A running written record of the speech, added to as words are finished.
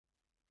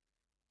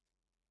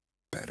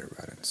Better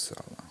riding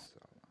solo.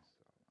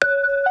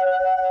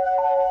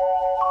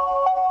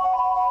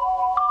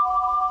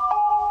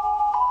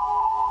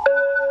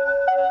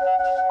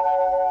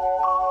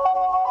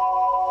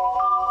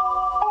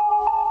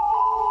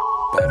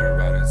 Better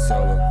riding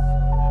solo.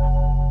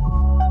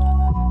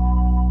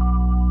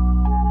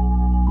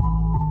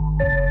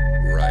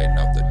 Riding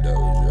off the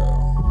dojo.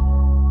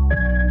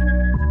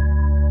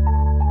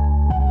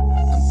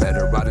 I'm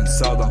better riding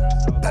solo.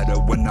 Better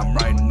when I'm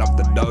riding off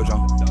the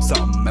dojo.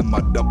 Something in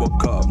my double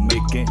cup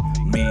making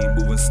me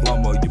moving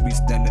slow-mo. You be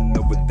standing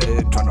over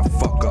there trying to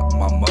fuck up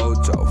my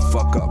mojo.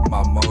 Fuck up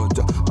my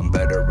mojo. I'm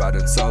better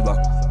riding solo.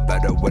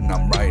 Better when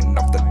I'm riding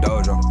off the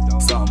dojo.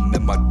 Something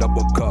in my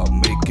double cup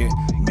making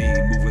me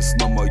moving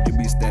slow-mo. You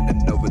be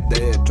standing over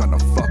there trying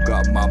to fuck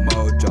up my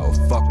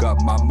mojo. Fuck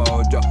up my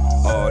mojo.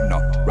 Oh no,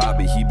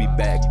 ROBBY, he be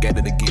back at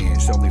it again.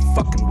 Surely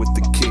fucking with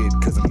the kid,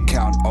 cause I'm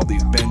counting all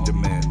these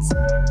Benjamins.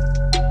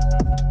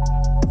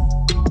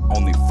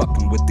 Only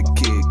fucking with the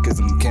kid, cause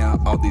I'm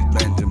counting all these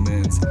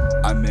Benjamins.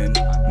 I'm in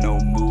no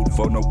mood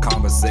for no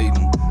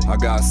conversating. I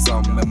got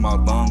something in my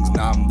lungs,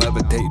 now I'm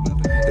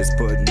levitating. It's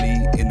putting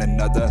me in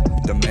another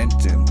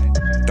dimension.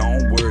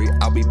 Don't worry,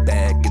 I'll be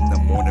back in the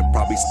morning.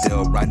 Probably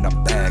still riding,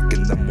 I'm back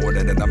in the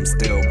morning. And I'm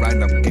still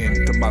riding, I'm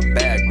getting to my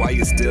bag. Why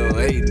you still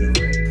hating?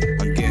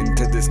 I'm getting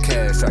to this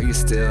cash, are you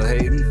still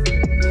hating?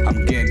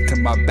 I'm getting to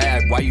my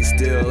bag, why you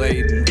still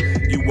hating?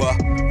 You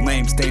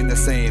lame, staying the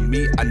same.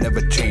 Me, I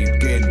never changed.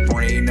 Getting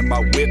brain in my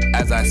whip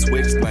as I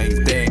switch lanes.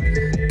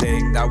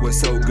 Dang, that was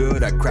so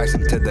good, I crashed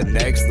into the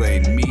next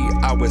lane. Me,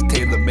 I was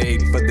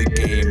tailor-made for the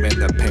game and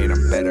the pain.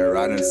 I'm better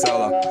riding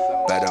solo.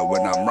 Better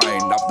when I'm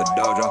riding off the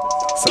dojo.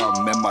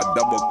 Something in my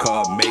double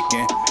cup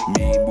making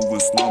me moving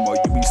slow-mo.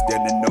 You be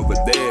standing over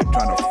there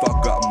trying to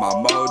fuck up my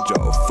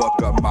mojo.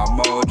 Fuck up my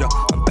mojo.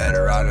 I'm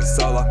better riding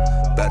solo.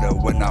 Better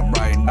when I'm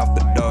riding off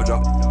the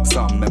dojo.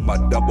 Something in my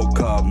double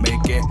cup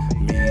making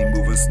me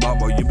moving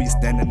slow-mo. You be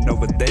standing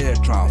over there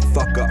trying to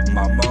fuck up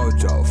my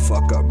mojo.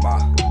 Fuck up my...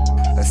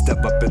 Let's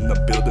step up in the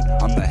building.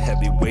 I'm the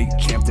heavyweight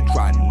champ. They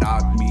try and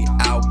knock me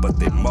out, but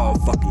they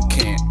motherfucking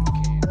can't.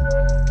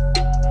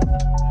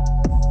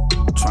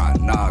 Try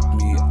and knock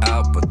me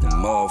out, but they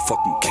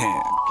motherfucking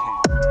can't.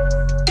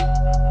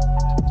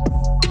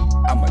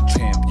 I'm a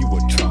champ, you a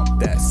chump,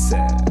 that's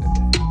sad.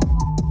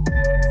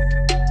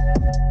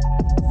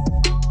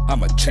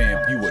 I'm a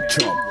champ, you a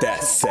chump,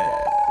 that's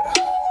sad.